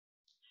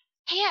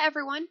Hey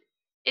everyone,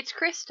 it's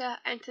Krista,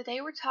 and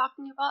today we're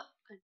talking about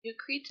a new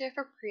creature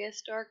for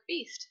Prehistoric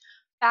Beast,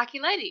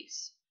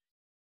 Baculites.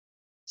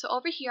 So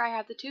over here I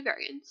have the two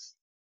variants.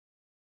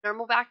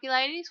 Normal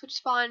Baculites, which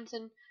spawns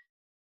in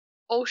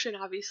ocean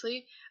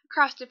obviously,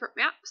 across different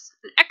maps,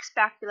 and X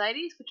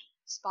Baculites, which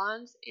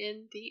spawns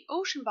in the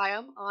ocean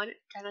biome on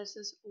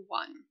Genesis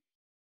 1.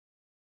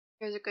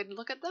 Here's a good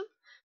look at them,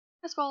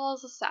 as well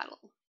as the saddle.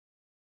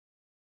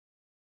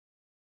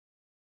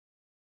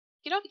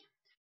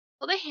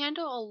 So they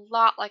handle a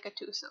lot like a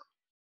Tuso.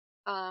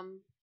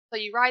 So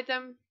you ride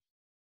them,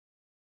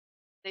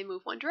 they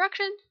move one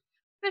direction,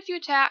 but if you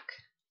attack,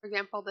 for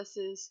example, this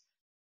is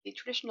the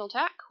traditional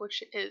attack,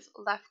 which is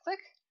left click,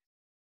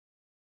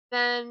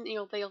 then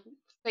they'll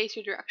face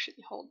your direction.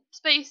 You hold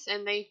space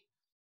and they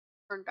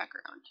turn back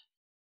around.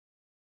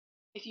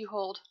 If you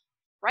hold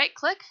right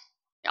click,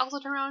 they also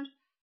turn around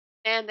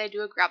and they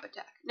do a grab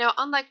attack. Now,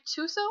 unlike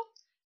Tuso,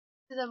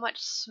 this is a much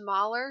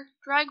smaller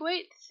drag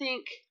weight.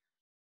 Think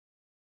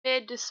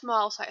mid to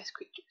small size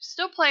creatures.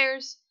 Still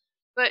players,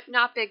 but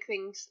not big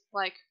things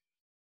like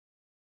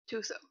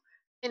Tuso.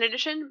 In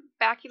addition,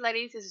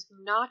 Baculites is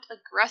not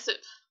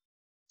aggressive,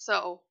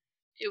 so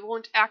it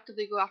won't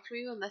actively go after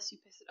you unless you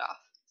piss it off.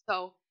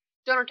 So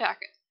don't attack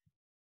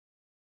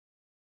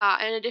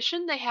it. In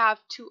addition, they have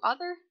two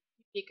other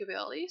unique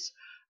abilities.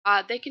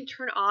 They can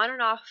turn on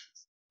and off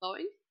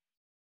glowing.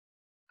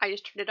 I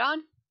just turned it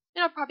on,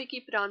 and I'll probably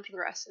keep it on for the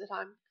rest of the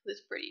time because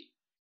it's pretty.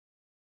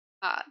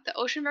 The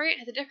ocean variant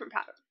has a different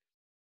pattern.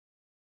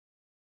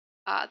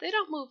 They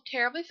don't move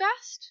terribly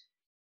fast,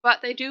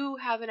 but they do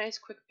have a nice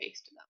quick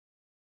pace to them.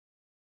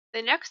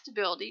 The next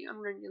ability I'm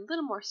going to need a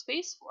little more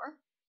space for,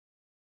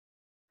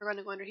 we're going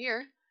to go under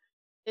here,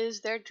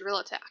 is their drill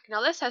attack.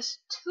 Now this has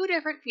two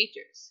different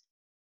features.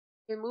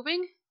 You're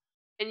moving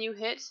and you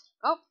hit,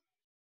 oh,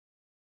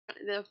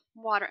 the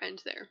water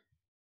ends there.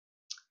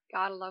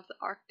 Gotta love the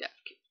arc depth.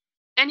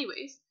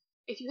 Anyways,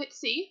 if you hit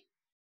C,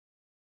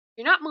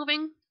 you're not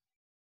moving,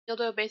 you'll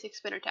do a basic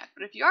spin attack.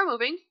 But if you are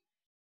moving,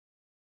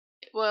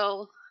 it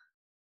will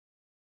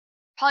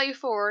propel you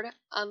forward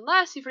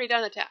unless you've already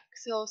done the attack.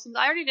 So since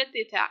I already did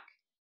the attack,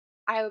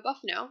 I have a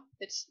buff now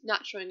that's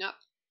not showing up.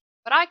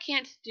 But I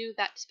can't do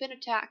that spin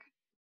attack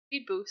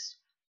speed boost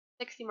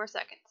 60 more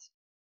seconds.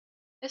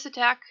 This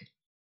attack,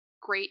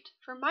 great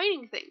for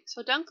mining things.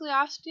 So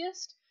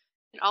Dunkleosteus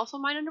can also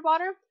mine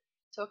underwater,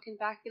 so can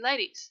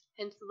Baculites,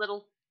 hence the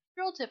little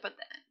drill tip at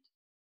the end.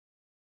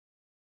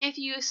 If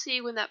you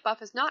see when that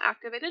buff is not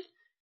activated,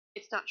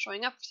 it's not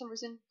showing up for some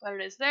reason, but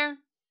it is there,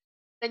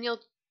 then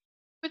you'll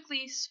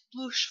quickly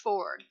sploosh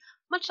forward,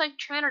 much like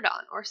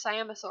Pteranodon or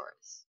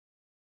Siamosaurus.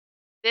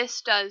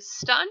 This does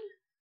stun,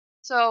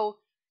 so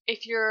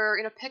if you're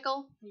in a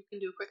pickle, you can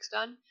do a quick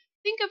stun.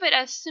 Think of it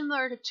as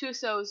similar to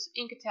Tuso's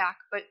ink attack,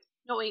 but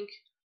no ink,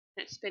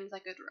 and it spins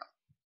like a drill.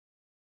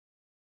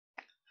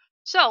 Okay.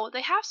 So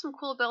they have some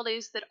cool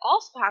abilities that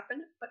also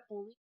happen, but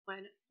only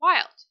when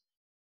wild.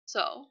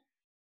 So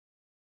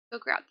go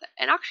grab that.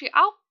 And actually,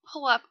 I'll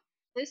pull up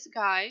this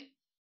guy.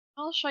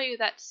 I'll show you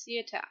that sea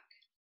attack.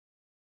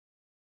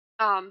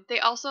 They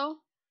also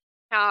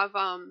have,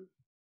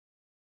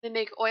 they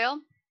make oil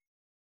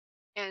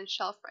and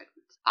shell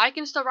fragments. I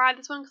can still ride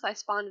this one because I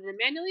spawned it in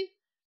manually,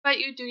 but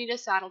you do need a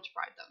saddle to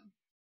ride them.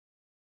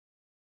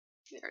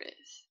 There it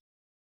is.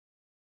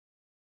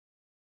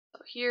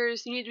 So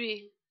here's, you need to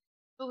be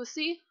able to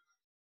see.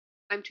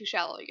 I'm too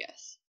shallow, I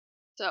guess.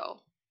 So,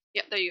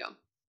 yep, there you go.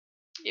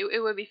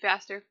 It would be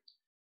faster.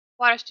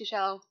 Water's too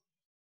shallow,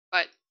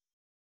 but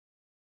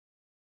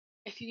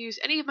if you use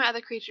any of my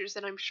other creatures,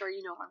 then I'm sure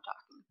you know what I'm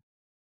talking.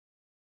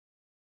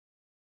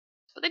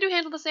 So they do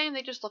handle the same,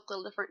 they just look a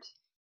little different.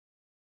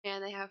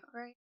 And they have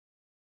very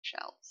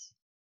shells.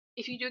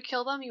 If you do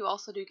kill them, you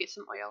also do get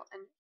some oil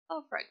and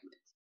shell fragments.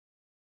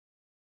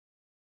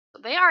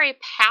 So they are a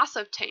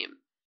passive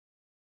tame.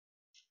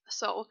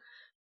 So,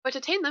 but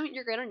to tame them,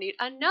 you're going to need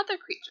another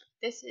creature.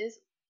 This is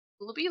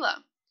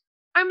Lualabaea.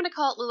 I'm going to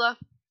call it Lula.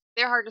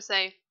 They're hard to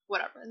say,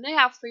 whatever. And they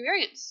have three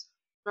variants.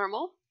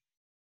 Normal,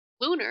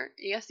 lunar,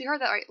 yes, you heard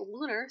that right,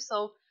 lunar.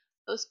 So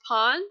those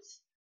ponds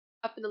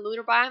up in the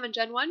lunar biome in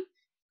Gen 1,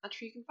 not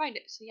sure you can find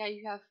it. So yeah,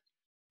 you have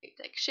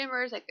like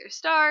shimmers, like there's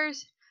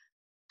stars.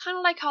 Kind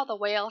of like how the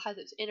whale has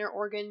its inner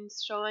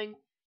organs showing. You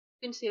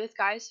can see this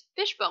guy's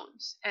fish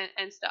bones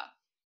and stuff.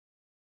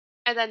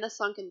 And then the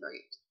sunken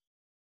variant,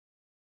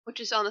 which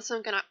is on the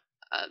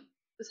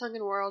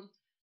sunken world,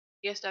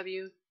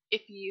 ESW,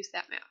 if you use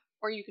that map.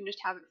 Or you can just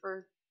have it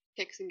for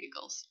kicks and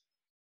giggles.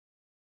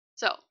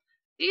 So,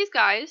 these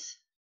guys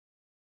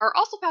are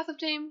also passive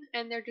tame,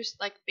 and they're just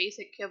like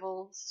basic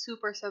kibble,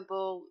 super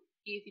simple,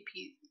 easy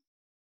peasy.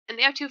 And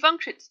they have two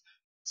functions,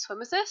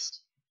 swim assist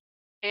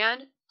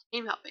and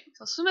tame helping.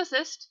 So swim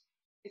assist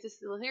is this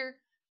little here.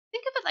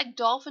 Think of it like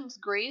Dolphin's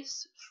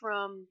Grace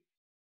from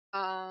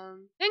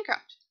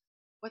Minecraft.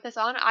 With this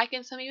on, I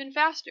can swim even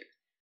faster.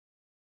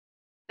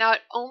 Now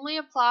it only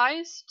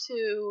applies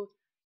to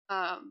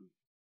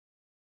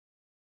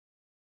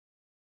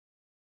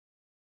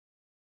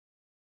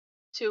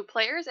to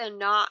players and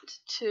not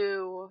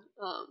to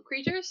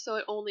creatures, so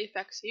it only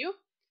affects you.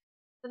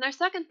 Then their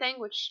second thing,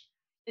 which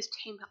is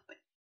tame helping.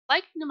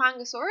 Like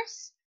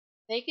Nemangosaurus,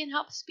 they can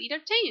help speed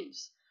up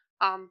tames.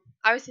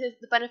 Obviously,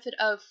 the benefit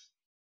of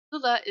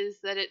Lula is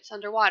that it's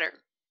underwater.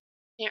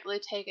 You can't really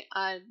take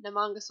a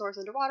Nemangosaurus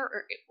underwater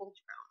or it will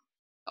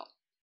drown. So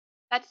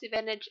that's the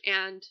advantage,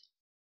 and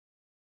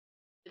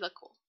they look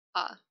cool.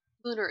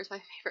 Lunar is my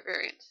favorite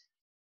variant.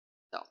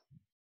 So,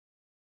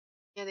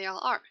 yeah, they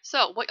all are.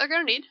 So, what you're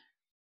going to need,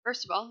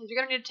 first of all, is you're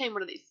going to need to tame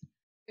one of these.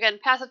 Again,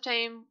 passive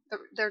tame,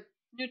 they're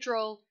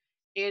neutral.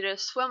 You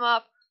just swim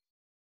up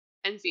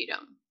and feed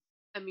them.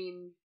 I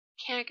mean,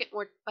 can't get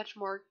much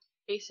more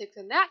basic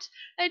than that.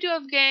 I do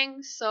have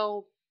gangs,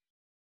 so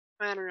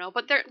I don't know.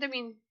 But they're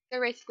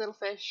basic little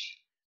fish,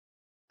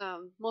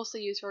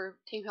 mostly used for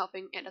tame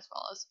helping and as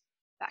well as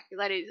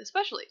Baculites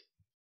especially.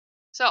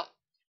 So,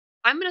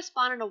 I'm going to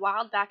spawn in a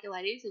wild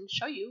Baculites and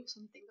show you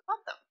some things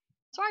about them.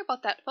 Sorry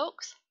about that,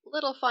 folks.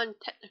 Little fun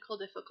technical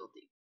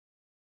difficulty.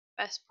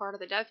 Best part of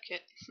the dev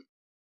kit.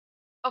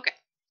 Okay,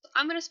 so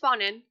I'm going to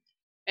spawn in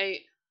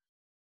a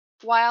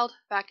wild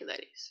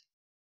Baculites.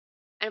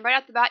 And right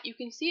off the bat, you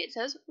can see it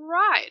says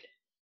ride.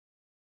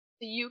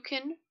 So you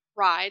can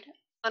ride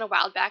on a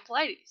wild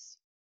Baculites.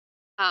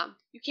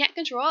 You can't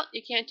control it,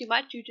 you can't do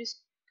much, you just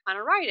kind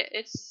of ride it.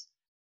 It's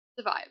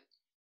the vibe.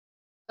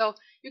 So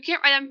you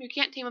can't ride them, you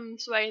can't tame them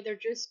this way, they're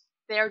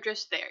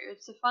just there.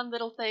 It's a fun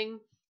little thing.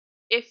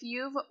 If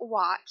you've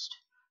watched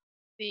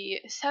the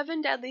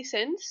 7 Deadly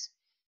Sins,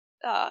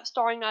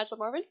 starring Nigel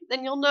Marvin,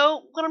 then you'll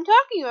know what I'm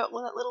talking about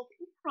when that little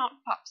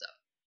prompt pops up.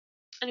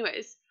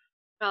 Anyways,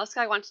 well, this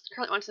guy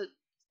currently wants to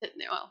sit in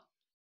there. Well,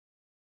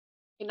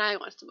 and now he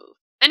wants to move.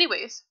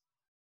 Anyways,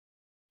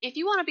 if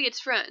you want to be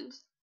its friend,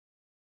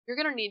 you're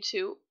gonna need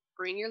to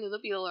bring your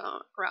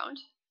Lualabaea around,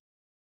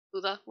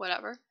 Lula,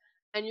 whatever,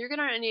 and you're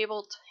gonna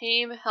enable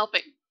tame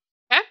helping.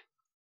 Okay?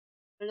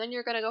 And then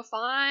you're gonna go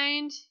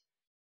find.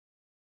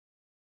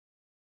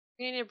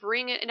 You need to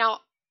bring it.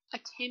 Now, a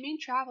taming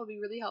trap will be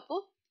really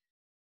helpful.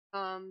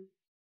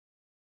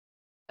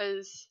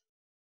 Because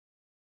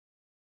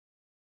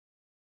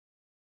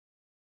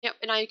yep,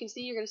 and now you can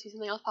see you're gonna see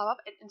something else pop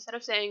up. And instead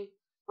of saying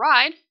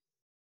ride,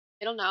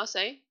 it'll now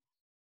say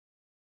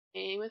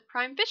tame with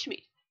prime fish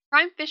meat.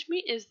 Prime fish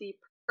meat is the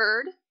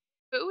preferred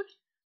food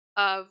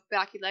of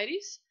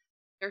Baculites.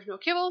 There's no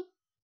kibble.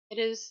 It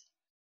is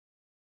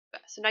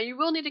best. So now you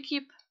will need to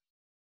keep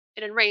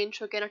it in range,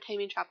 so again a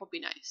taming trap will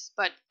be nice.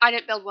 But I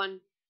didn't build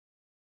one.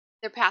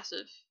 They're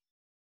passive.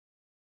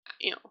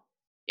 You know,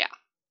 yeah.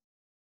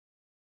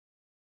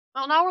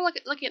 Well, now we're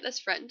looking at this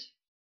friend.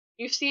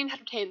 You've seen how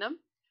to tame them.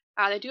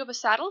 They do have a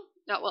saddle.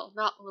 No, well,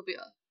 not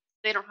Lualabaea.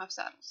 They don't have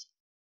saddles.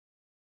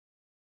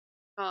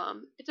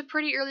 It's a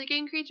pretty early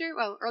game creature.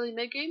 Well, early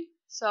mid game.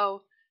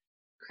 So,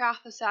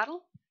 craft the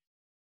saddle.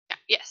 Yeah,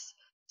 yes.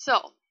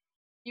 So,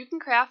 you can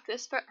craft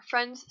this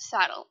friend's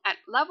saddle at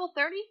level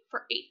 30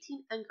 for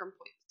 18 engram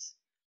points.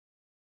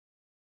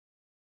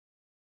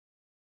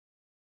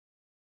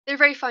 They're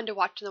very fun to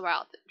watch in the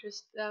wild.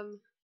 Just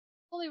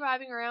fully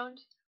riding around,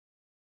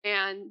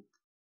 and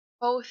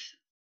both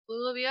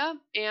Lualabaea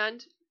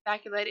and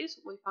Baculites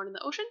will be found in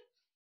the ocean,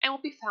 and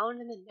will be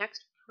found in the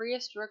next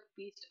Prehistoric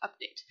Beast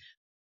update.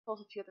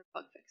 Also, a few other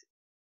bug fixes.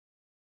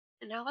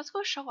 And now let's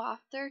go show off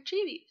their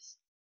chibis.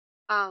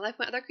 Like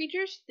my other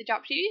creatures, they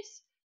drop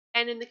chibis,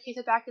 and in the case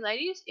of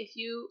Baculites, if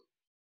you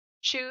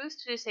choose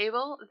to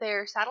disable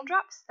their saddle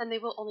drops, then they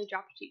will only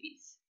drop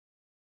chibis.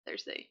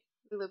 There's the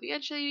Lualabaea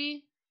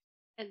chibi,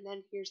 and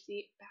then here's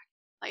the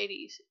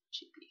Baculites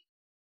chibi.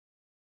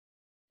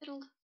 I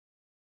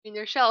mean,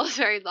 their shell is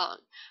very long,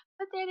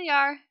 but there they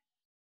are,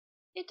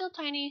 little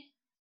tiny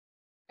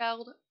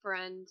shelled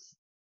friends.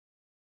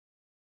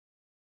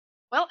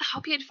 Well, I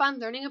hope you had fun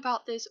learning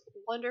about this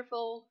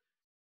wonderful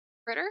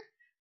critter,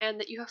 and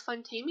that you have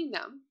fun taming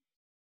them.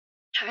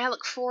 I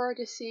look forward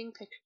to seeing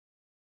pictures.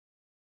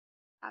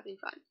 Having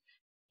fun.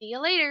 See you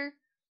later.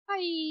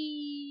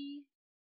 Bye.